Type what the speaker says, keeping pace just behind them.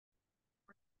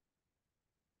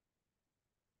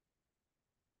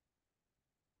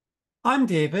I'm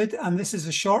David, and this is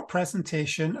a short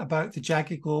presentation about the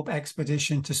Jagged Globe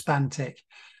expedition to Spantik.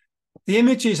 The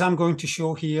images I'm going to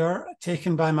show here,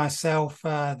 taken by myself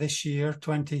this year,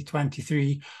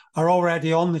 2023, are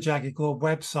already on the Jagged Globe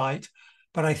website,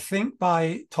 but I think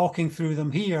by talking through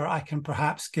them here, I can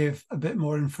perhaps give a bit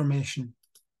more information.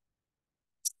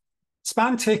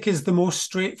 Spantik is the most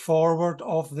straightforward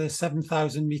of the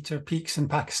 7,000 meter peaks in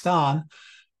Pakistan.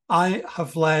 I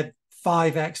have led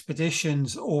 5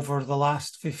 expeditions over the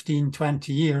last 15,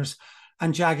 20 years,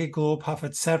 and Jagged Globe have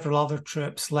had several other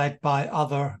trips led by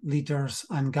other leaders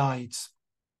and guides.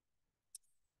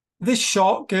 This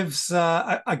shot gives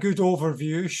a good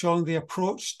overview showing the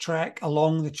approach trek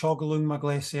along the Chogolungma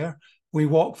Glacier. We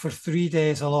walk for 3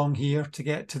 days along here to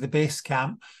get to the base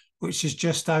camp, which is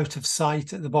just out of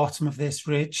sight at the bottom of this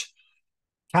ridge.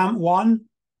 Camp 1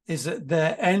 is at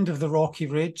the end of the rocky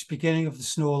ridge, beginning of the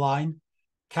snow line.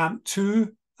 Camp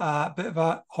 2, a bit of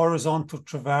a horizontal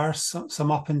traverse,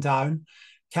 some up and down.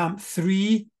 Camp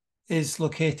 3 is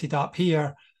located up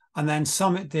here. And then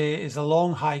summit day is a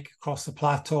long hike across the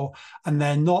plateau. And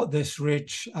then not this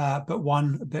ridge, but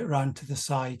one a bit round to the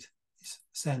side is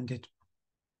ascended.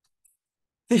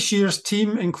 This year's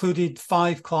team included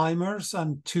 5 climbers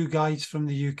and 2 guides from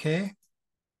the UK.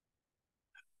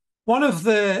 One of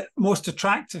the most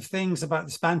attractive things about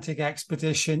the Spantik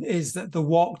expedition is that the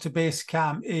walk to base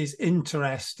camp is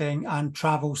interesting and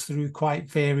travels through quite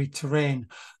varied terrain.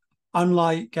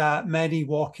 Unlike many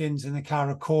walk-ins in the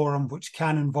Karakoram, which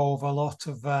can involve a lot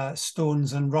of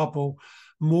stones and rubble,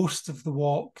 most of the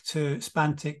walk to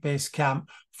Spantik base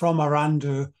camp from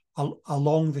Arandu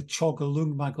along the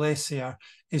Chogolungma Glacier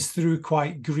is through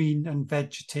quite green and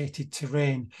vegetated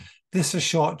terrain. This is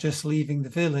shot just leaving the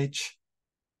village.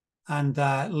 And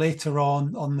later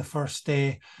on the first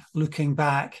day, looking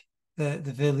back, the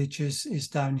village is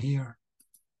down here.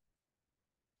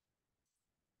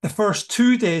 The first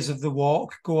 2 days of the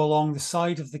walk go along the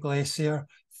side of the glacier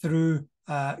through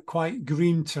quite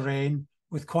green terrain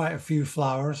with quite a few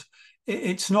flowers.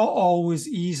 It's not always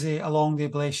easy along the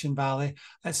Ablation Valley.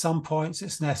 At some points,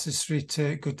 it's necessary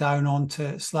to go down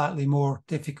onto slightly more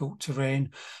difficult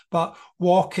terrain. But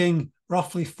walking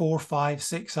roughly 4, 5,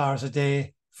 6 hours a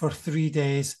day for 3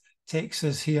 days takes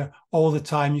us here all the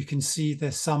time. You can see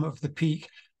the summit of the peak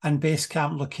and base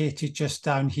camp located just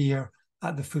down here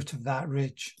at the foot of that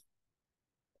ridge.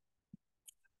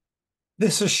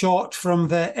 This is shot from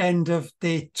the end of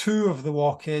day 2 of the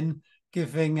walk-in,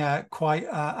 giving quite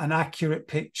an accurate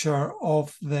picture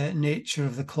of the nature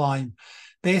of the climb.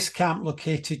 Base camp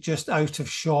located just out of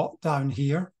shot down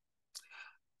here.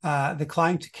 The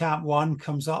climb to Camp 1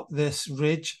 comes up this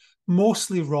ridge,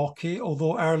 mostly rocky,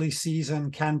 although early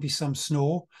season can be some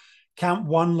snow. Camp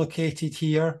 1 located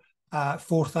here,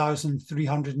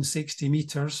 4,360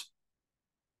 meters.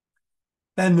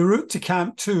 Then the route to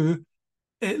Camp 2,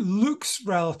 it looks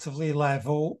relatively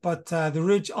level, but the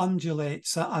ridge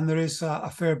undulates and there is a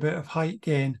fair bit of height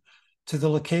gain to the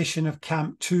location of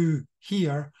Camp 2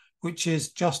 here, which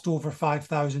is just over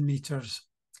 5,000 meters.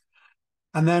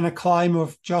 And then a climb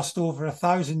of just over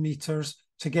 1,000 meters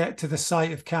to get to the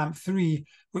site of Camp 3,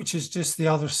 which is just the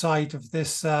other side of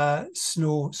this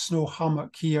snow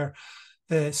hummock here.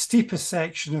 The steepest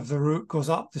section of the route goes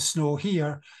up the snow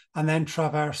here and then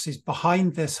traverses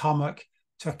behind this hummock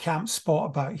to a camp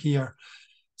spot about here.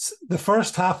 The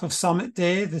first half of summit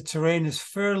day, the terrain is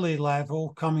fairly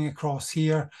level coming across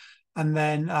here, and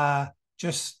then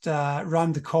just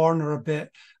round the corner a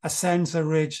bit, ascends a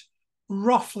ridge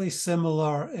roughly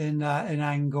similar in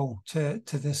angle to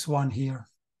this one here.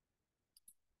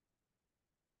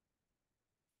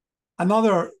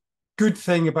 Another good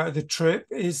thing about the trip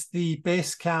is the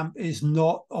base camp is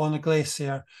not on a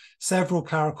glacier. Several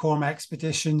Karakoram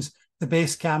expeditions, the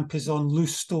base camp is on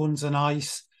loose stones and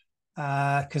ice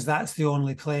because that's the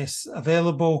only place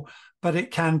available, but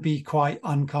it can be quite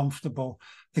uncomfortable.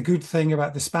 The good thing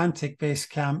about the Spantik base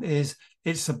camp is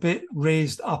it's a bit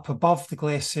raised up above the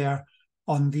glacier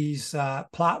on these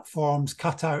platforms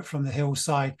cut out from the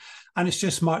hillside, and it's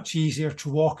just much easier to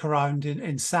walk around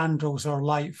in sandals or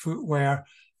light footwear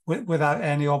without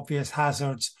any obvious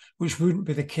hazards, which wouldn't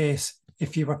be the case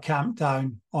if you were camped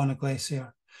down on a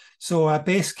glacier. So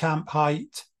base camp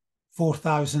height,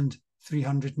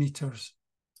 4,300 meters.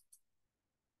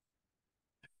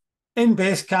 In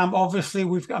base camp, obviously,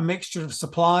 we've got a mixture of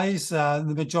supplies. The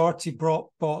majority bought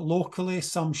locally,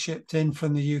 some shipped in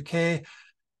from the UK,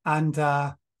 and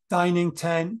dining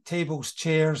tent, tables,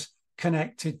 chairs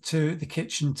connected to the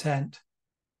kitchen tent.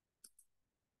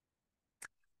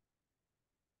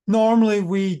 Normally,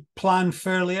 we plan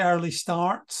fairly early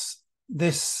starts.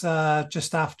 This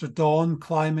just after dawn,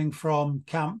 climbing from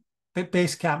Camp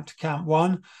base camp to Camp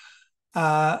 1.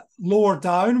 Lower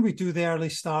down, we do the early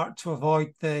start to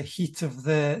avoid the heat of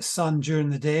the sun during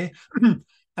the day.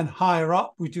 And higher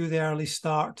up, we do the early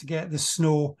start to get the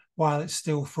snow while it's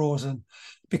still frozen.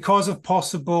 Because of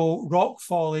possible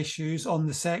rockfall issues on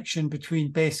the section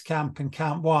between base camp and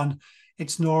Camp 1,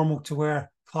 it's normal to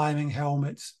wear climbing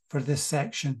helmets for this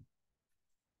section.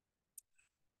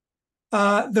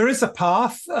 There is a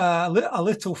path, a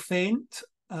little faint,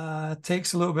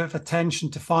 takes a little bit of attention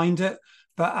to find it,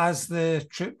 but as the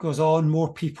trip goes on,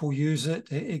 more people use it.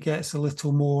 It gets a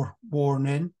little more worn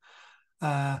in.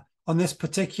 On this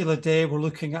particular day, we're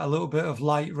looking at a little bit of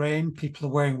light rain. People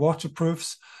are wearing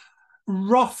waterproofs.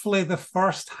 Roughly the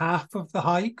first half of the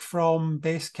hike from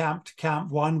base camp to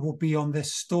Camp 1 will be on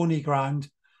this stony ground,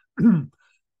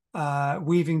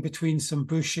 weaving between some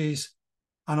bushes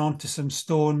and onto some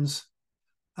stones.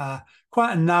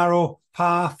 Quite a narrow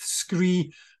path,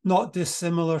 scree, not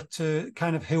dissimilar to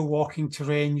kind of hill walking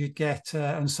terrain you'd get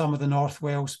on some of the North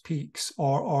Wales peaks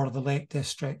or the Lake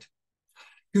District.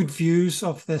 Good views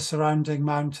of the surrounding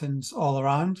mountains all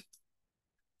around.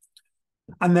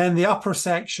 And then the upper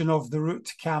section of the route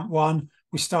to Camp 1,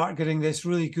 we start getting this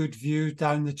really good view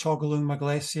down the Chogalungma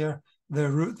Glacier, the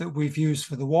route that we've used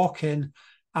for the walk-in,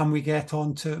 and we get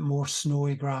onto more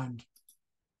snowy ground.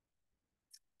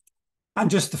 And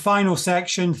just the final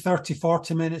section, 30,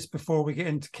 40 minutes before we get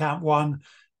into Camp 1,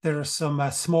 there are some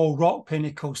small rock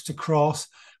pinnacles to cross,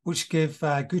 which give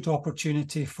good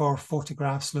opportunity for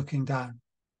photographs looking down.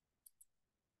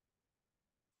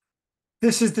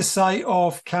 This is the site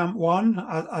of Camp 1,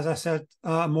 as I said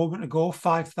a moment ago,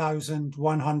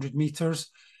 5,100 meters.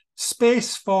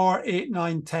 Space for 8,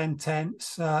 9, 10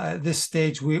 tents. At this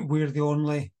stage, we're the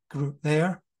only group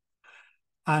there.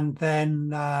 And then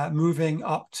moving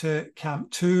up to Camp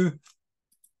 2,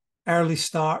 early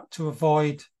start to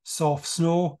avoid soft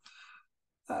snow,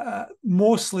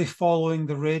 mostly following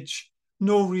the ridge,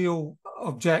 no real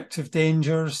objective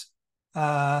dangers,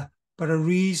 but a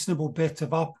reasonable bit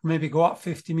of up, maybe go up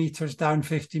 50 meters, down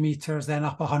 50 meters, then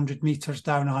up 100 meters,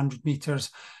 down 100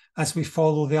 meters, as we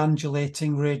follow the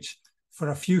undulating ridge for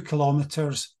a few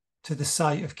kilometers to the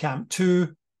site of Camp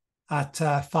 2 at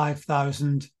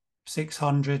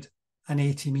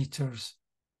 5,680 meters.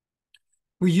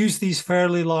 We use these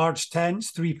fairly large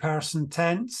tents, 3-person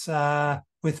tents,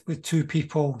 with 2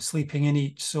 people sleeping in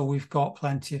each, so we've got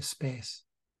plenty of space.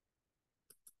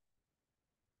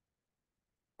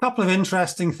 A couple of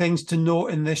interesting things to note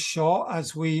in this shot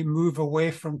as we move away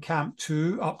from Camp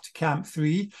 2 up to Camp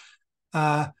 3.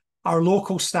 Our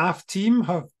local staff team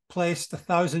have placed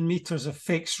 1,000 meters of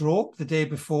fixed rope the day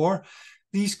before.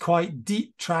 These quite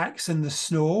deep tracks in the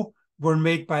snow were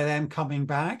made by them coming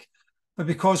back. But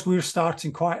because we're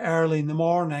starting quite early in the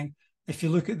morning, if you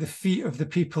look at the feet of the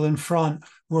people in front,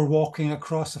 we're walking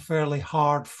across a fairly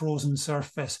hard frozen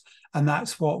surface. And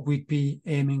that's what we'd be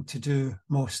aiming to do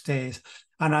most days.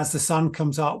 And as the sun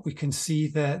comes up, we can see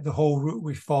the whole route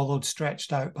we followed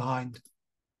stretched out behind.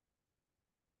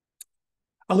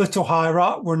 A little higher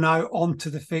up, we're now onto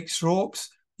the fixed ropes.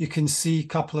 You can see a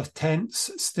couple of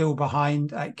tents still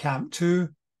behind at Camp 2.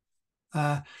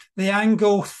 The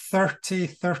angle, 30,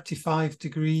 35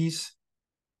 degrees.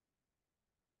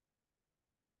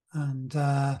 And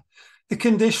the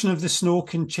condition of the snow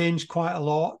can change quite a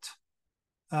lot.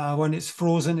 When it's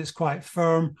frozen, it's quite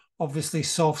firm. Obviously,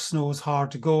 soft snow is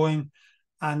harder going.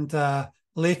 And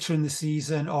later in the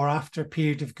season or after a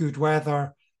period of good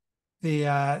weather,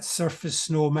 the surface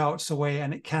snow melts away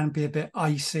and it can be a bit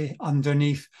icy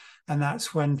underneath. And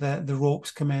that's when the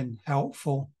ropes come in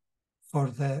helpful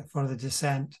for the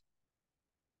descent.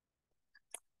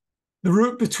 The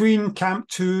route between Camp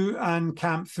 2 and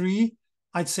Camp 3,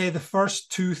 I'd say the first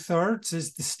 2/3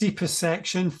 is the steepest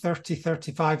section, 30,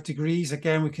 35 degrees.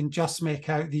 Again, we can just make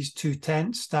out these 2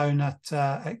 tents down at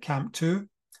Camp 2.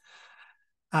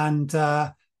 And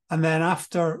then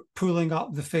after pulling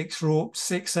up the fixed rope,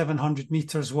 600-700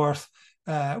 meters worth,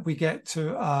 we get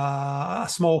to a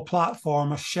small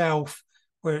platform, a shelf,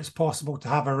 where it's possible to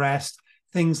have a rest.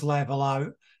 Things level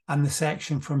out, and the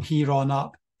section from here on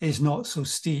up is not so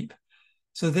steep.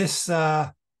 So this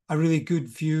a really good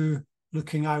view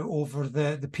looking out over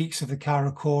the peaks of the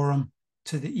Karakoram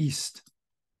to the east.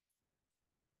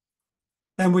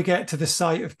 Then we get to the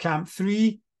site of Camp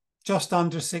 3, just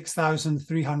under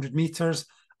 6,300 meters,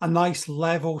 a nice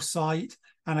level site.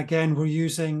 And again, we're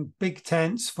using big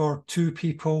tents for 2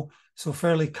 people, so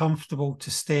fairly comfortable to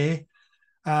stay.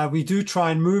 We do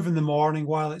try and move in the morning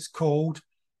while it's cold,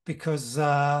 because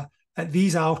at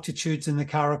these altitudes in the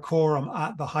Karakoram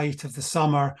at the height of the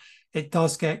summer, it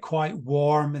does get quite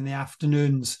warm in the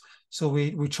afternoons. So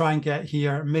we try and get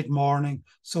here mid-morning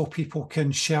so people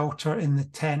can shelter in the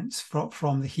tents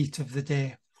from the heat of the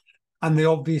day. And the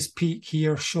obvious peak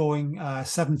here showing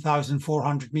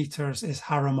 7,400 meters is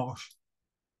Haramosh.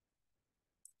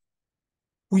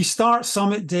 We start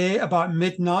summit day about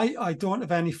midnight. I don't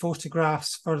have any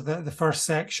photographs for the first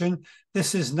section.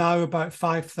 This is now about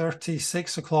 5:30,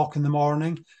 6 o'clock in the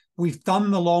morning. We've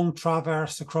done the long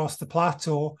traverse across the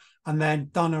plateau and then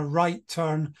done a right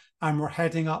turn, and we're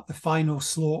heading up the final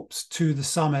slopes to the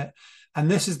summit. And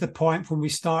this is the point when we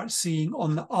start seeing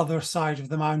on the other side of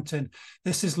the mountain.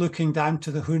 This is looking down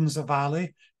to the Hunza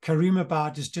Valley.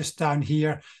 Karimabad is just down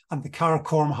here, and the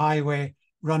Karakoram Highway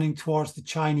running towards the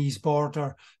Chinese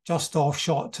border, just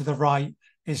offshot to the right,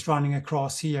 is running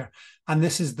across here. And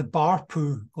this is the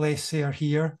Barpu Glacier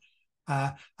here.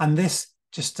 And this,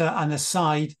 just an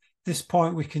aside, this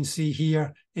point we can see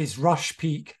here is Rush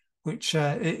Peak, which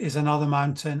is another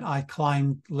mountain I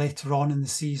climbed later on in the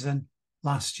season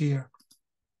last year.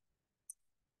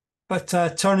 But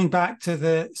turning back to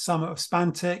the summit of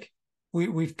Spantik,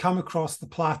 we've come across the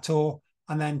plateau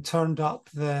and then turned up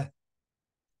the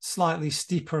slightly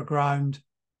steeper ground,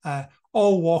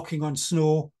 all walking on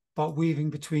snow, but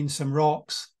weaving between some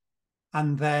rocks.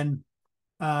 And then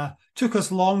took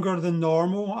us longer than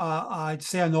normal. I'd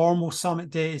say a normal summit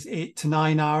day is 8 to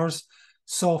 9 hours.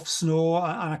 Soft snow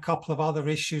and a couple of other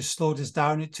issues slowed us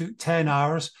down. It took 10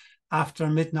 hours. After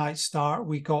a midnight start,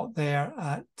 we got there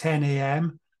at 10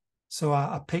 a.m. So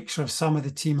a picture of some of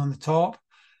the team on the top.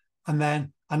 And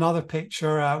then another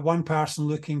picture, one person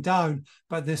looking down,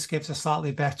 but this gives a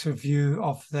slightly better view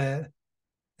of the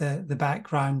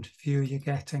background view you're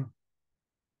getting.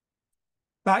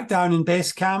 Back down in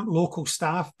base camp, local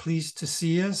staff, pleased to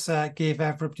see us, gave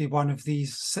everybody one of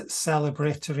these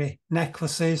celebratory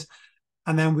necklaces.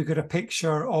 And then we got a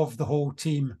picture of the whole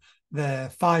team,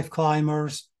 the 5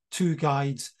 climbers, 2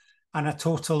 guides, and a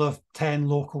total of 10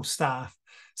 local staff.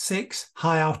 6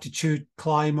 high altitude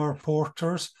climber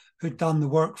porters who'd done the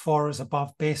work for us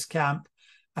above base camp,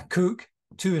 a cook,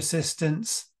 2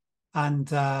 assistants,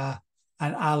 and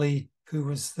Ali, who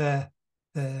was the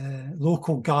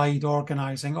local guide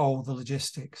organising all the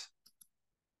logistics.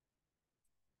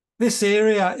 This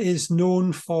area is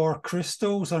known for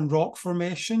crystals and rock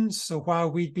formations. So while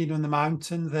we'd been on the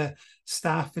mountain, the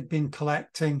staff had been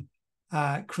collecting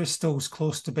crystals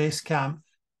close to base camp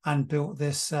and built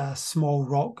this small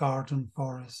rock garden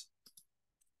for us.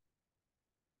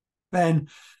 Then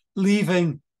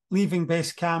leaving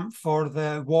base camp for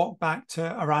the walk back to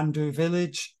Arandu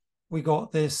village, we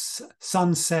got this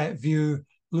sunset view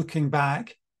looking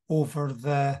back over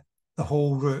the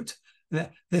whole route.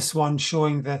 This one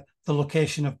showing the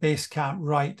location of base camp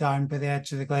right down by the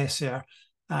edge of the glacier,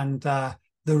 and the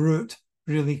route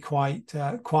really quite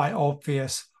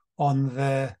obvious on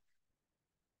the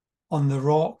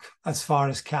rock as far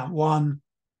as Camp 1.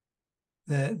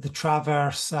 The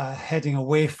traverse heading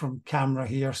away from camera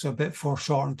here, so a bit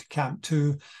foreshortened to Camp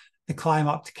 2. The climb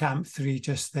up to Camp 3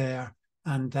 just there,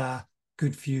 and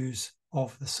good views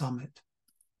of the summit.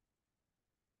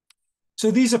 So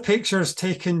these are pictures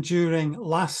taken during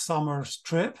last summer's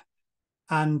trip,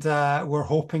 and we're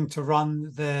hoping to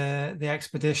run the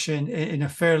expedition in a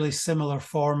fairly similar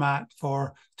format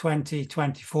for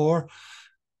 2024.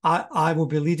 I will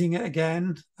be leading it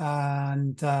again,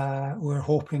 and we're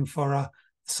hoping for a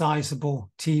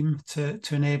sizable team to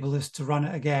enable us to run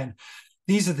it again.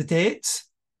 These are the dates,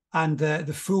 and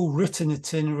the full written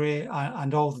itinerary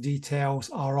and all the details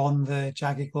are on the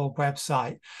Jagged Globe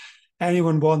website.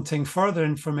 Anyone wanting further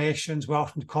information is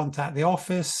welcome to contact the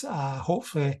office.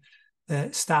 Hopefully the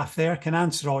staff there can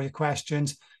answer all your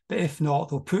questions, but if not,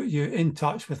 they'll put you in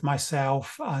touch with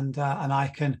myself, and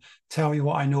I can tell you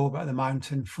what I know about the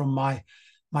mountain from my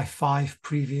 5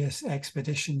 previous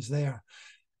expeditions there.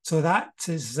 So that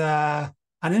is an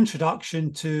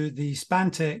introduction to the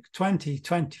Spantik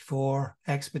 2024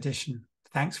 expedition.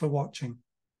 Thanks for watching.